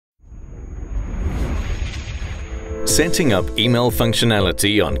Setting up email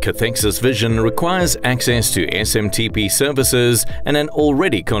functionality on Cathexis Vision requires access to SMTP services and an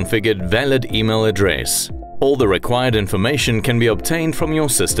already configured valid email address. All the required information can be obtained from your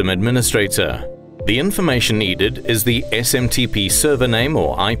system administrator. The information needed is the SMTP server name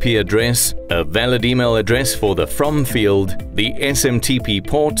or IP address, a valid email address for the From field, the SMTP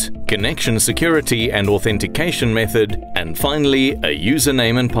port, connection security and authentication method, and finally a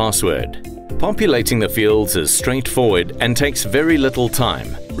username and password. Populating the fields is straightforward and takes very little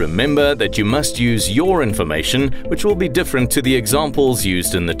time. Remember that you must use your information, which will be different to the examples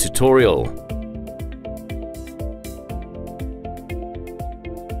used in the tutorial.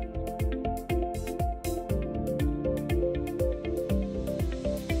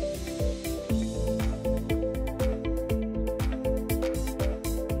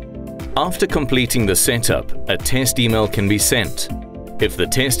 After completing the setup, a test email can be sent. If the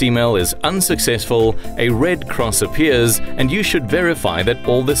test email is unsuccessful, a red cross appears and you should verify that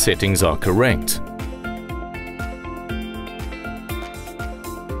all the settings are correct.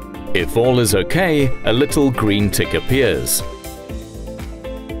 If all is okay, a little green tick appears.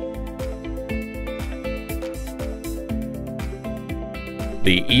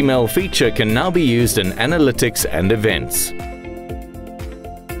 The email feature can now be used in analytics and events.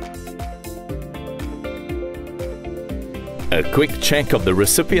 A quick check of the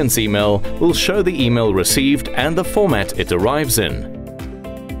recipient's email will show the email received and the format it arrives in.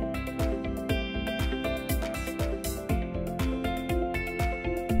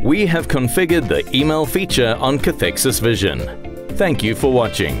 We have configured the email feature on Cathexis Vision. Thank you for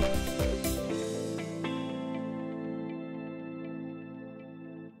watching.